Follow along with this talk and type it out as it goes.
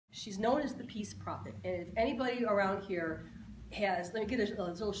She's known as the Peace Prophet, and if anybody around here has, let me get a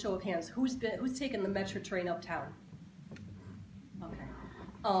little show of hands, who's taken the Metro train uptown? Okay.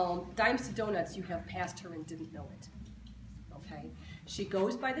 Dimes to Donuts, you have passed her and didn't know it. Okay. She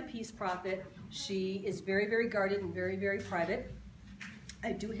goes by the Peace Prophet. She is very, very guarded and very, very private.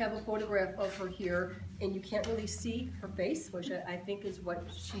 I do have a photograph of her here, and you can't really see her face, which I think is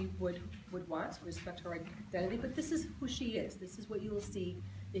what she would want, respect her identity, but this is who she is. This is what you will see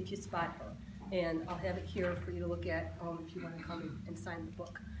if you spot her. And I'll have it here for you to look at if you want to come and sign the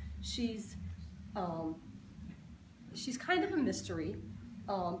book. She's kind of a mystery.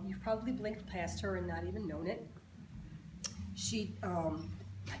 You've probably blinked past her and not even known it.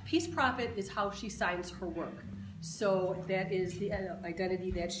 Peace Prophet is how she signs her work. So that is the identity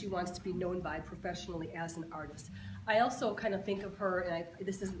that she wants to be known by professionally as an artist. I also kind of think of her, and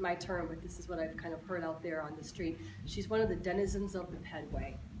this isn't my term, but this is what I've kind of heard out there on the street. She's one of the denizens of the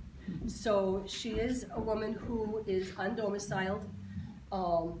Pedway. So she is a woman who is undomiciled.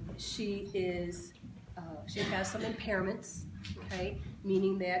 She has some impairments, okay,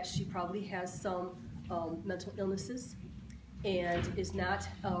 meaning that she probably has some mental illnesses, and is not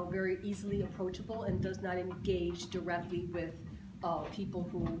very easily approachable and does not engage directly with people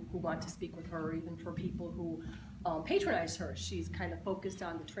who want to speak with her, or even for people who patronize her. She's kind of focused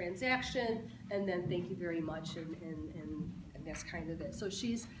on the transaction, and then thank you very much, and that's kind of it. So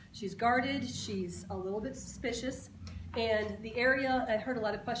she's guarded, she's a little bit suspicious, and the area, I heard a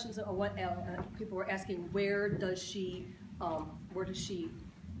lot of questions of what people were asking, where does she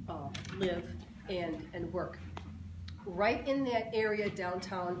live and work? Right in that area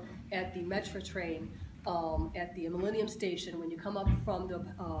downtown at the Metro train, at the Millennium Station, when you come up from the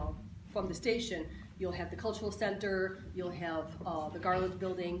station, you'll have the Cultural Center, you'll have the Garland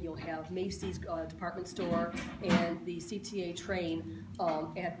Building, you'll have Macy's department store, and the CTA train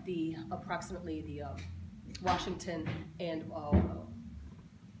at approximately the Washington and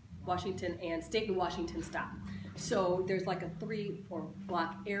State and Washington stop. So there's like a 3-4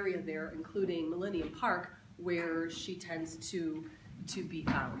 block area there, including Millennium Park, where she tends to be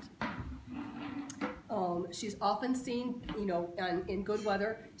found. She's often seen, in good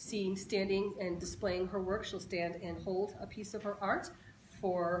weather, standing and displaying her work. She'll stand and hold a piece of her art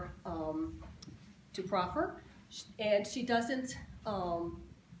to proffer, and she doesn't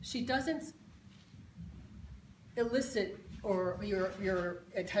elicit your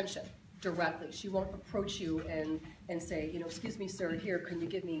attention directly. She won't approach you and say, excuse me, sir, here, can you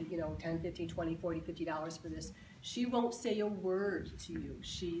give me, $10, $15, $20, $40, $50 for this? She won't say a word to you.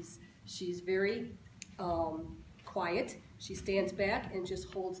 She's very quiet. She stands back and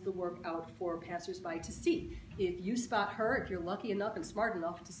just holds the work out for passersby to see. If you spot her, if you're lucky enough and smart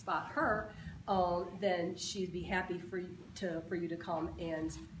enough to spot her, then she'd be happy for you to come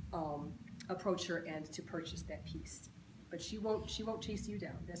and approach her and to purchase that piece. But she won't chase you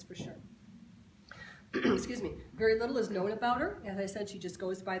down, that's for sure. Excuse me. Very little is known about her. As I said, she just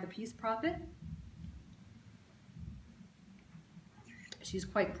goes by the Peace Prophet. She's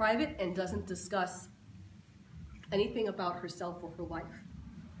quite private and doesn't discuss anything about herself or her life.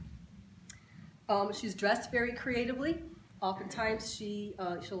 She's dressed very creatively. Oftentimes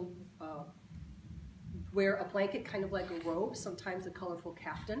she'll wear a blanket, kind of like a robe, sometimes a colorful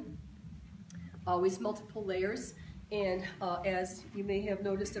caftan. Always multiple layers. And as you may have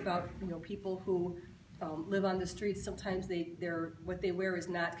noticed about people who live on the streets, sometimes what they wear is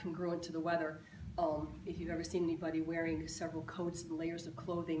not congruent to the weather. If you've ever seen anybody wearing several coats and layers of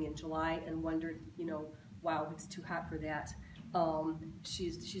clothing in July and wondered, wow, it's too hot for that,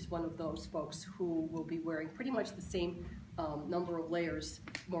 she's one of those folks who will be wearing pretty much the same number of layers,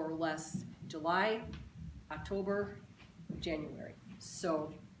 more or less, July, October, January.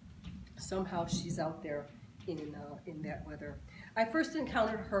 So somehow she's out there in that weather. I first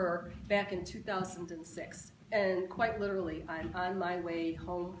encountered her back in 2006, and quite literally, I'm on my way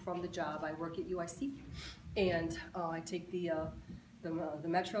home from the job. I work at UIC, and I take the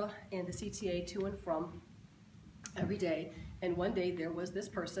Metro and the CTA to and from every day. And one day there was this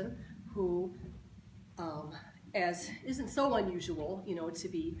person who, as isn't so unusual, to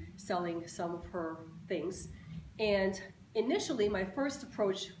be selling some of her things, and initially, my first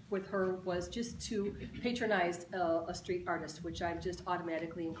approach with her was just to patronize a street artist, which I'm just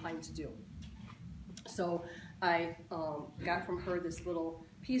automatically inclined to do. So I got from her this little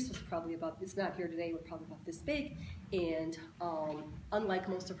piece, was probably it's not here today, but probably about this big, and unlike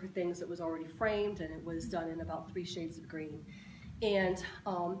most of her things, it was already framed, and it was done in about 3 shades of green. And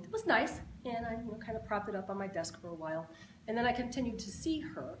it was nice, and I kind of propped it up on my desk for a while, and then I continued to see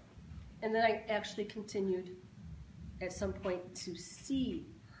her, and then I actually continued at some point to see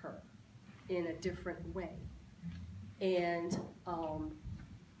her in a different way. And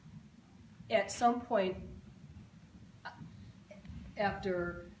at some point,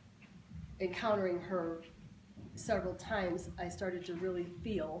 after encountering her several times, I started to really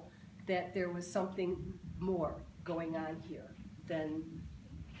feel that there was something more going on here than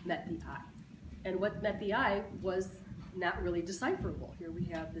met the eye. And what met the eye was not really decipherable. Here we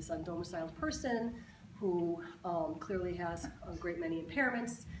have this undomiciled person who clearly has a great many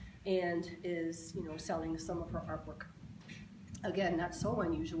impairments and is, selling some of her artwork. Again, not so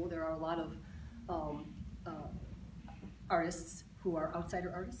unusual. There are a lot of artists who are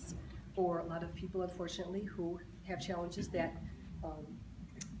outsider artists, or a lot of people, unfortunately, who have challenges that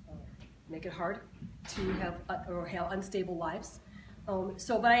make it hard to have or have unstable lives.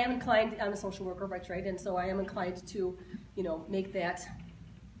 But I am inclined. I'm a social worker by trade, and so I am inclined to, make that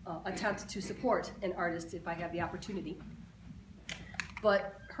attempt to support an artist if I have the opportunity.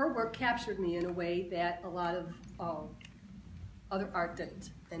 But her work captured me in a way that a lot of other art didn't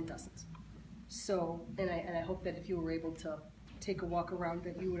and doesn't. So, and I hope that if you were able to take a walk around,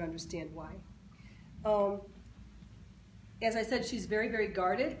 that you would understand why. As I said, she's very, very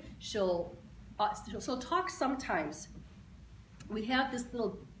guarded. She'll talk sometimes. We have this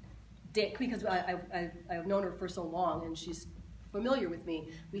little dance, because I've known her for so long and she's familiar with me.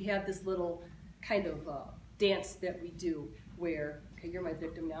 We have this little kind of dance that we do where, okay, you're my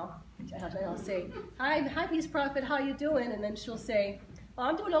victim now. I'll say, hi, Peace Prophet, how you doing? And then she'll say, oh,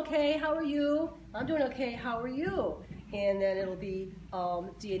 I'm doing okay, how are you? I'm doing okay, how are you? And then it'll be,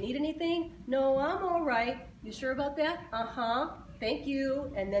 do you need anything? No, I'm all right. You sure about that? Uh-huh. Thank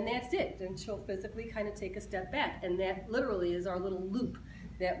you. And then that's it. And she'll physically kind of take a step back. And that literally is our little loop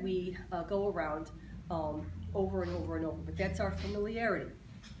that we go around over and over and over. But that's our familiarity.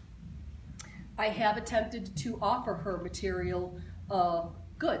 I have attempted to offer her material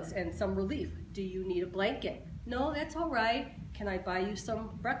goods and some relief. Do you need a blanket? No, that's all right. Can I buy you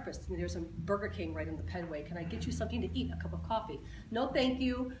some breakfast? There's some Burger King right in the Penway. Can I get you something to eat, a cup of coffee? No, thank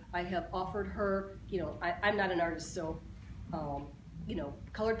you. I have offered her, I'm not an artist, so,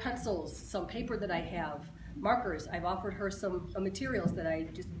 colored pencils, some paper that I have, markers. I've offered her some materials that I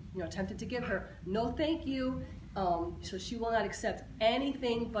just, attempted to give her. No, thank you. So she will not accept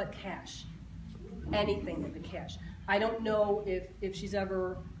anything but cash. Anything but cash. I don't know if she's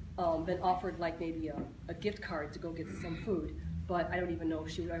ever been offered like maybe a gift card to go get some food, but I don't even know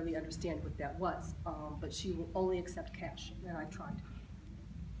if she would really understand what that was. But she will only accept cash, and I've tried.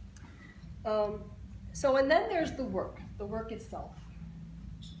 And then there's the work itself.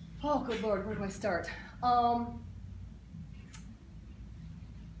 Oh, good Lord, where do I start?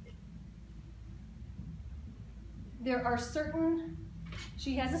 There are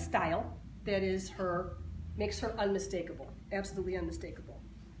she has a style that is makes her unmistakable, absolutely unmistakable.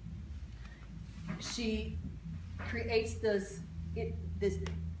 She creates the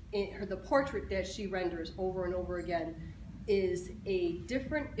portrait that she renders over and over again is a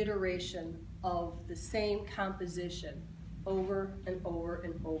different iteration of the same composition over and over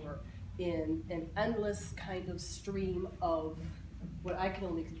and over in an endless kind of stream of what I can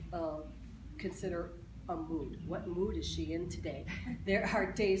only consider a mood. What mood is she in today? There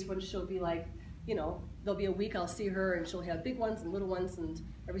are days when she'll be like, there'll be a week I'll see her and she'll have big ones and little ones and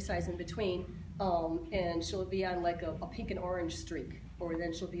every size in between. And she'll be on like a pink and orange streak, or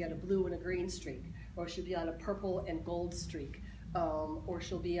then she'll be on a blue and a green streak, or she'll be on a purple and gold streak, or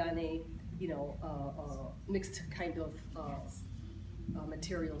she'll be on a mixed kind of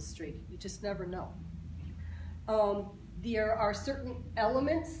material streak. You just never know. There are certain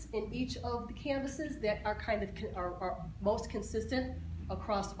elements in each of the canvases that are are most consistent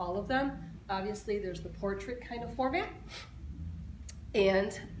across all of them. Obviously, there's the portrait kind of format,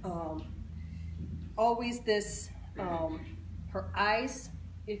 and always this. Her eyes,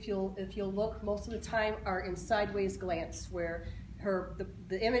 if you'll look, most of the time are in sideways glance, where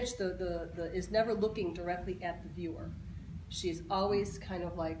the image is never looking directly at the viewer. She's always kind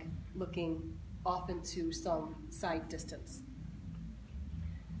of like looking off into some side distance.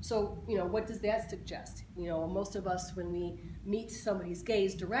 So, what does that suggest? Most of us, when we meet somebody's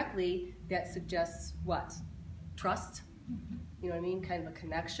gaze directly, that suggests what? Trust, you know what I mean? Kind of a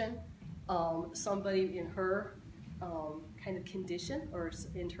connection. Somebody in her kind of condition or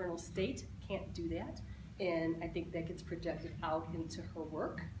internal state can't do that. And I think that gets projected out into her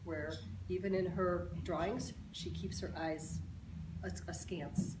work, where even in her drawings, she keeps her eyes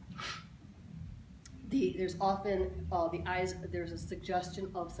askance. There's often the eyes. There's a suggestion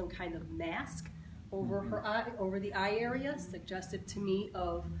of some kind of mask over her eye, over the eye area, suggestive to me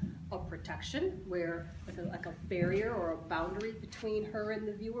of of protection, where like a barrier or a boundary between her and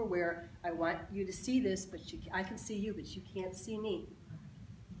the viewer, where I want you to see this, but I can see you, but you can't see me,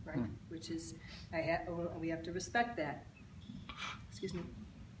 right? Which is, we have to respect that. Excuse me.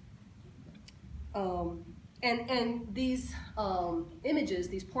 And these images,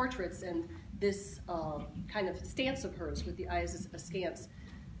 these portraits, and this kind of stance of hers with the eyes askance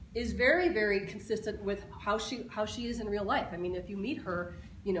is very, very consistent with how she is in real life. I mean, if you meet her,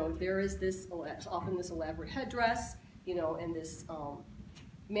 you know, there is this often this elaborate headdress, you know, and this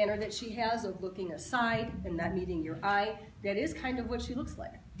manner that she has of looking aside and not meeting your eye. That is kind of what she looks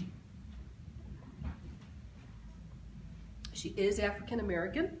like. She is African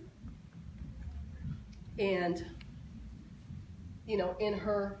American, and you know, in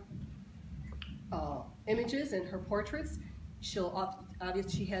her images and her portraits,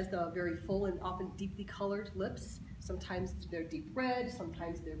 obviously she has the very full and often deeply colored lips. Sometimes they're deep red,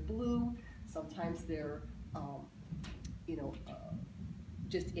 sometimes they're blue, sometimes they're you know,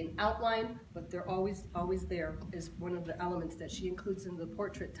 just in outline, but they're always there is one of the elements that she includes in the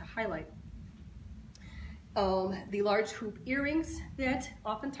portrait to highlight. The large hoop earrings that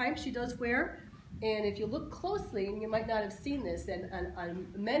oftentimes she does wear, and if you look closely, and you might not have seen this, and on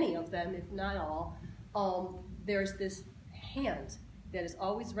many of them, if not all, there's this hand that is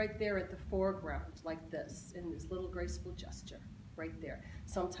always right there at the foreground, like this, in this little graceful gesture, right there.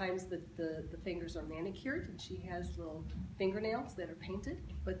 Sometimes the fingers are manicured, and she has little fingernails that are painted,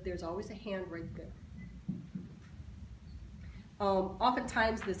 but there's always a hand right there.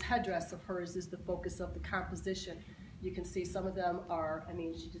 Oftentimes this headdress of hers is the focus of the composition. You can see some of them are, I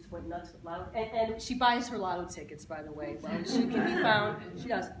mean, she just went nuts with lotto, and she buys her lotto tickets, by the way. Well, she can be found, she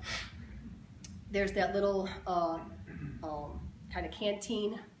does. There's that little kind of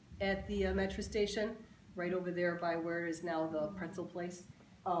canteen at the metro station, right over there by where is now the pretzel place,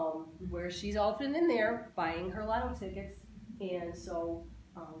 where she's often in there buying her lotto tickets, and so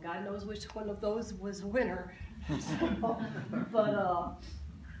God knows which one of those was a winner. So, but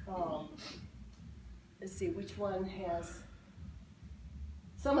let's see which one has.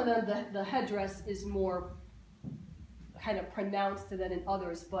 Some of them, the headdress is more kind of pronounced than in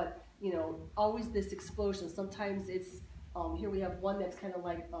others, but you know, always this explosion. Sometimes it's here we have one that's kind of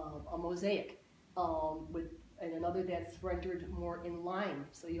like a mosaic, and another that's rendered more in line,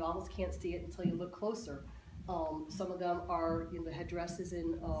 so you almost can't see it until you look closer. Some of them are, you know, the headdresses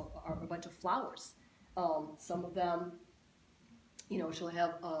are a bunch of flowers. Some of them, you know, she'll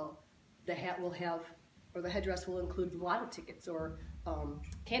have, the hat will have, or the headdress will include lotto tickets or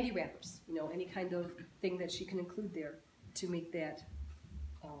candy wrappers, you know, any kind of thing that she can include there to make that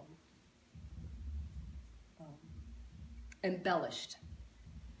embellished.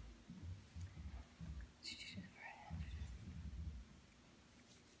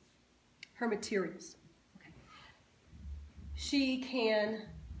 Her materials. Okay. She can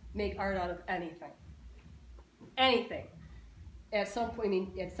make art out of anything. Anything. At some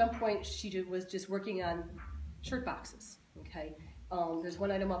point, she was just working on shirt boxes. Okay. There's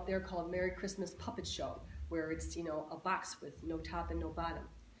one item up there called Merry Christmas Puppet Show, where it's, you know, a box with no top and no bottom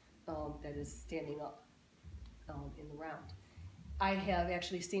that is standing up in the round. I have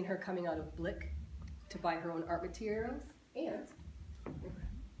actually seen her coming out of Blick to buy her own art materials, and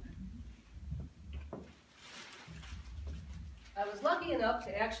I was lucky enough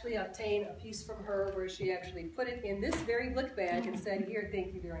to actually obtain a piece from her where she actually put it in this very Blick bag and said, "Here,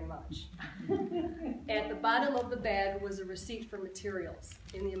 thank you very much." At the bottom of the bag was a receipt for materials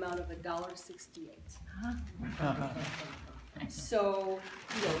in the amount of $1.68. So,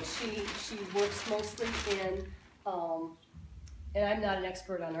 you know, she works mostly in, and I'm not an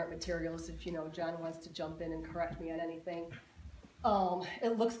expert on art materials. If, you know, John wants to jump in and correct me on anything,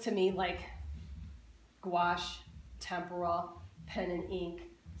 it looks to me like gouache, tempera, pen and ink,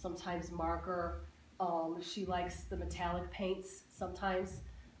 sometimes marker. She likes the metallic paints sometimes.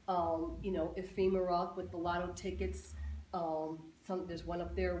 You know, ephemera with the lotto tickets. There's one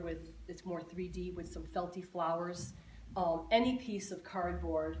up there with, it's more 3D with some felty flowers. Any piece of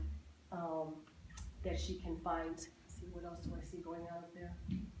cardboard that she can find. Let's see, what else do I see going on up there?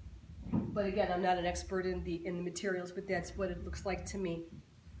 But again, I'm not an expert in the materials, but that's what it looks like to me.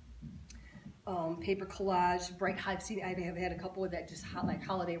 Paper collage, bright hot. See, I have had a couple of that, just like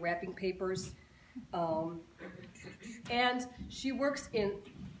holiday wrapping papers. And she works in.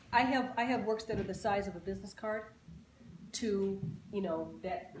 I have works that are the size of a business card. To, you know,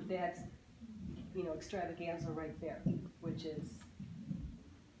 that you know, extravaganza right there, which is,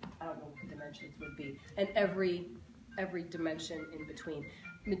 I don't know what the dimensions would be, and every dimension in between.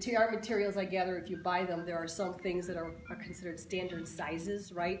 art materials, I gather, if you buy them, there are some things that are considered standard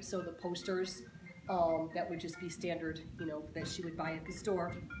sizes, right? So the posters, that would just be standard, you know, that she would buy at the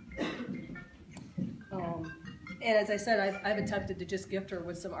store. And as I said, I've attempted to just gift her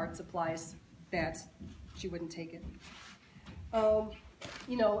with some art supplies that she wouldn't take it.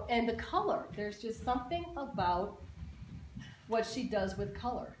 You know, and the color, there's just something about what she does with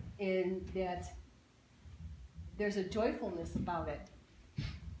color, in that there's a joyfulness about it.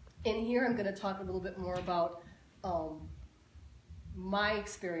 And here I'm going to talk a little bit more about my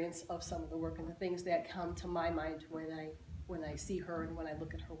experience of some of the work and the things that come to my mind when I see her and when I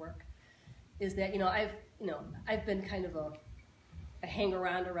look at her work. Is that, I've been kind of a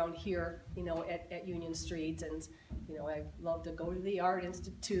hang-around here, you know, at Union Street, and, you know, I love to go to the Art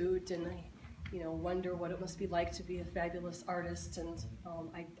Institute, and I, you know, wonder what it must be like to be a fabulous artist, and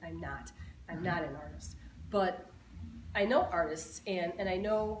I'm not an artist. But I know artists, and I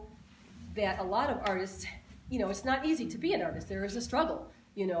know that a lot of artists, you know, it's not easy to be an artist. There is a struggle,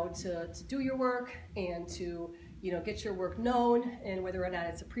 you know, to do your work and to, you know, get your work known, and whether or not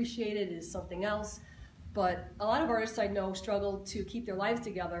it's appreciated is something else. But a lot of artists I know struggle to keep their lives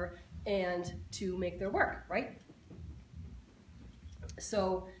together and to make their work, right?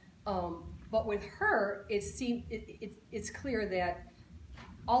 So, but with her, it's clear that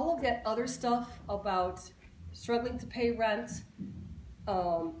all of that other stuff about struggling to pay rent,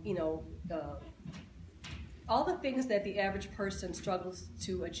 you know, all the things that the average person struggles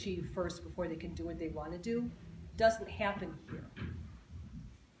to achieve first before they can do what they want to do, doesn't happen here.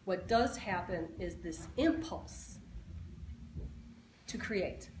 What does happen is this impulse to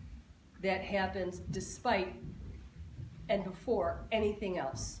create that happens despite and before anything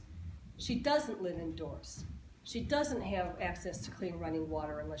else. She doesn't live indoors. She doesn't have access to clean running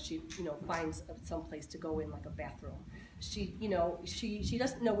water unless she, you know, finds some place to go in, like a bathroom. She, you know, she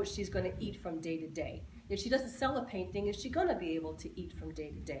doesn't know what she's going to eat from day to day. If she doesn't sell a painting, is she going to be able to eat from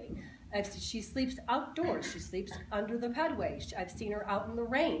day to day? She sleeps outdoors. She sleeps under the pedway. I've seen her out in the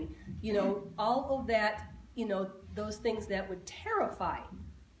rain. You know, all of that, you know, those things that would terrify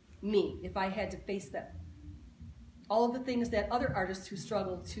me if I had to face them. All of the things that other artists who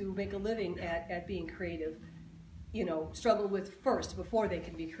struggle to make a living at being creative, you know, struggle with first before they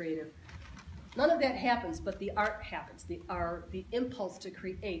can be creative. None of that happens, but the art happens. The impulse to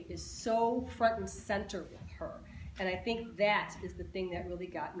create is so front and center with her. And I think that is the thing that really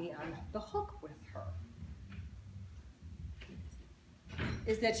got me on the hook with her.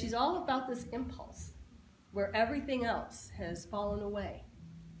 Is that she's all about this impulse, where everything else has fallen away.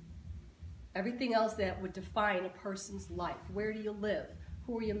 Everything else that would define a person's life. Where do you live?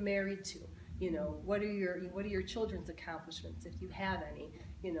 Who are you married to? You know, what are your children's accomplishments, if you have any?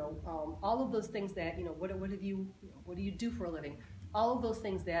 You know, all of those things that, you know, what do you do for a living? All of those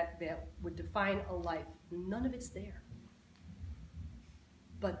things that would define a life, none of it's there.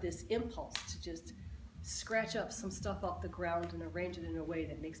 But this impulse to just scratch up some stuff off the ground and arrange it in a way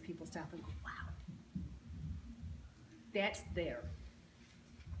that makes people stop and go, wow, that's there.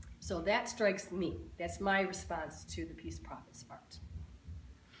 So that strikes me. That's my response to the Peace Prophets art.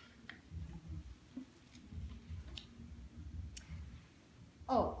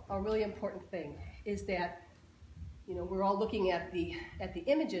 Oh, a really important thing is that, you know, we're all looking at the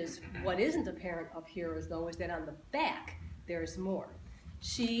images. What isn't apparent up here, is that on the back there's more.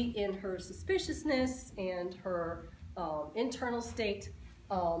 She, in her suspiciousness and her internal state,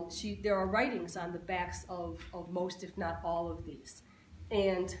 there are writings on the backs of most, if not all, of these.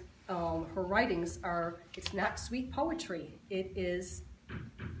 And her writings it's not sweet poetry. It is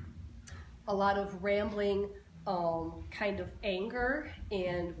a lot of rambling, kind of anger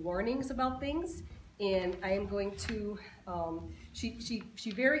and warnings about things. And I am going to, she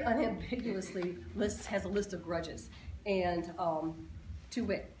very unambiguously has a list of grudges. And to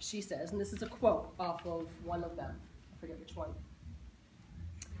wit, she says, and this is a quote off of one of them, I forget which one.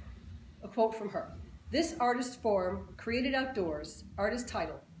 A quote from her. "This artist form, created outdoors, artist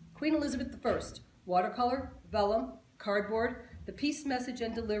title, Queen Elizabeth I, watercolor, vellum, cardboard, the peace message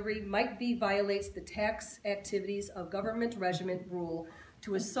and delivery might be violates the tax activities of government regiment rule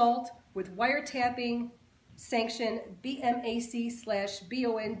to assault with wiretapping sanction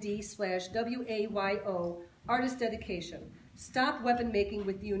BMAC/BOND/WAYO artist dedication. Stop weapon making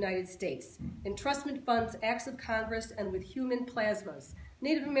with the United States. Entrustment funds acts of Congress and with human plasmas.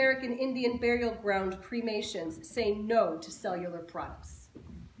 Native American Indian burial ground cremations. Say no to cellular products."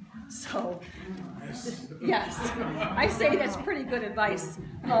 So, yes, I say that's pretty good advice.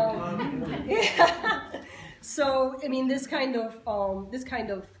 So, I mean, this kind of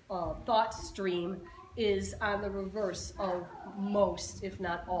thought stream is on the reverse of most, if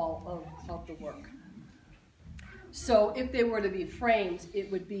not all, of the work. So if they were to be framed,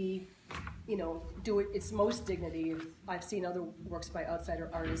 it would be, you know, do it its most dignity. I've seen other works by outsider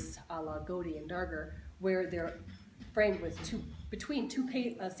artists, a la Godie and Darger, where they're framed with sandwiched between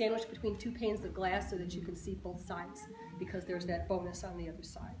two panes of glass so that you can see both sides, because there's that bonus on the other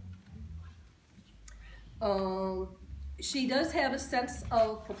side. She does have a sense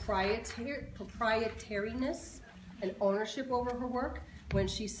of proprietariness and ownership over her work. When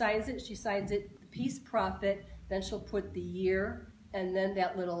she signs it piece profit, then she'll put the year, and then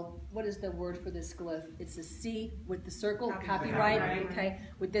that little, what is the word for this glyph? It's a C with the circle, copyright, okay?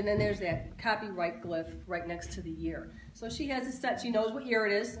 Then there's that copyright glyph right next to the year. So she has a set, she knows what year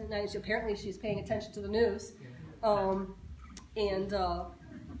it is, and apparently she's paying attention to the news.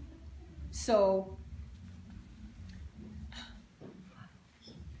 So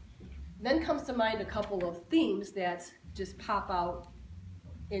then comes to mind a couple of themes that just pop out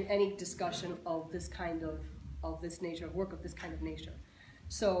in any discussion of this kind of this nature, of work of this kind of nature.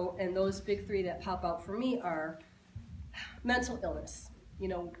 So, and those big three that pop out for me are mental illness. You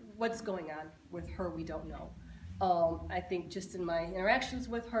know, what's going on with her, we don't know. I think just in my interactions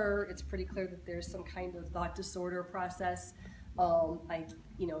with her, it's pretty clear that there's some kind of thought disorder process. I'm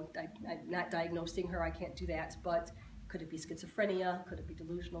not diagnosing her, I can't do that, but could it be schizophrenia? Could it be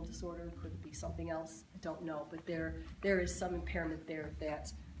delusional disorder? Could it be something else? I don't know, but there is some impairment there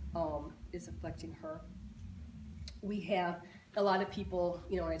that is affecting her. We have a lot of people,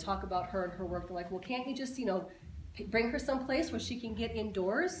 you know, when I talk about her and her work, they're like, well, can't you just, you know, bring her someplace where she can get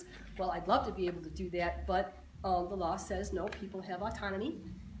indoors? Well, I'd love to be able to do that, but the law says no, people have autonomy.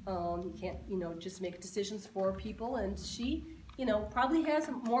 You can't, you know, just make decisions for people, and she, you know, probably has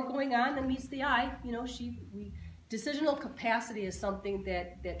more going on than meets the eye. You know, decisional capacity is something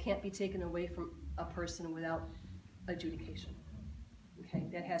that can't be taken away from a person without adjudication. Okay,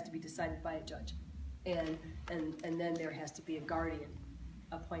 that has to be decided by a judge. And then there has to be a guardian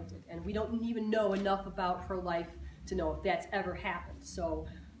appointed. And we don't even know enough about her life to know if that's ever happened. So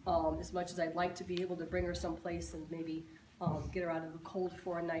as much as I'd like to be able to bring her someplace and maybe get her out of the cold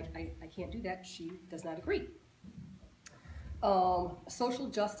for a night, I can't do that. She does not agree. Social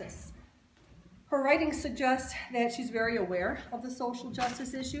justice. Her writings suggest that she's very aware of the social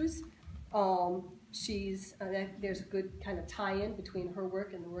justice issues. There's a good kind of tie-in between her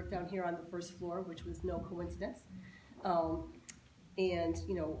work and the work down here on the first floor, which was no coincidence. And,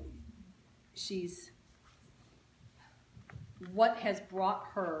 you know, what has brought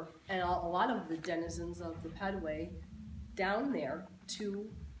her and a lot of the denizens of the Pedway down there to,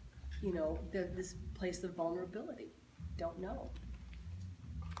 you know, this place of vulnerability. Don't know.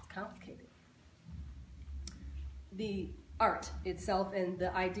 It's complicated. The art itself and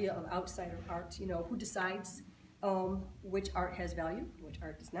the idea of outsider art, you know, who decides which art has value, which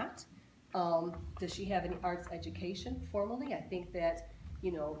art does not? Does she have any arts education formally? I think that,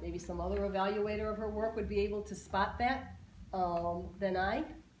 you know, maybe some other evaluator of her work would be able to spot that than I,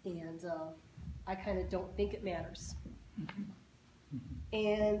 and I kind of don't think it matters.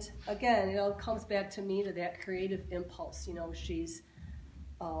 And again, it all comes back to me to that creative impulse. You know, she's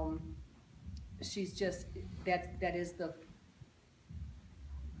just, that is the,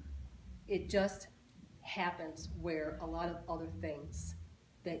 it just happens where a lot of other things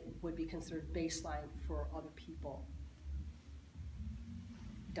that would be considered baseline for other people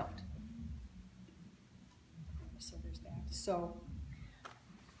don't. So there's that. So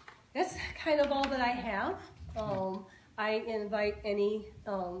that's kind of all that I have. I invite any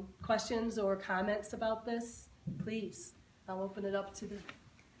questions or comments about this, please. I'll open it up to the...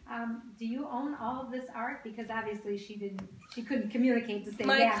 Do you own all of this art? Because obviously she couldn't communicate to say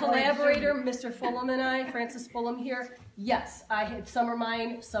My collaborator, Mr. Fulham and I, Francis Fulham here, yes, I had some are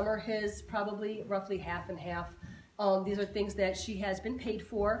mine, some are his, probably roughly half and half. These are things that she has been paid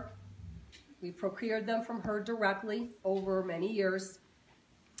for. We procured them from her directly over many years.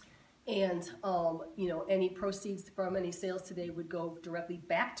 And you know, any proceeds from any sales today would go directly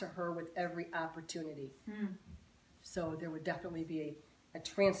back to her with every opportunity. So there would definitely be a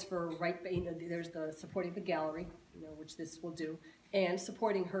transfer right, you know, there's the supporting the gallery, you know, which this will do, and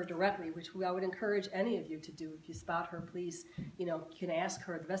supporting her directly, which I would encourage any of you to do. If you spot her, please, you know, you can ask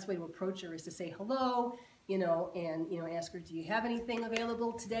her. The best way to approach her is to say hello, you know, and, you know, ask her, do you have anything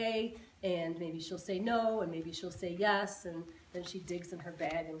available today? And maybe she'll say no, and maybe she'll say yes, and then she digs in her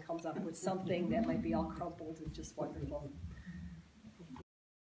bag and comes up with something that might be all crumpled and just wonderful.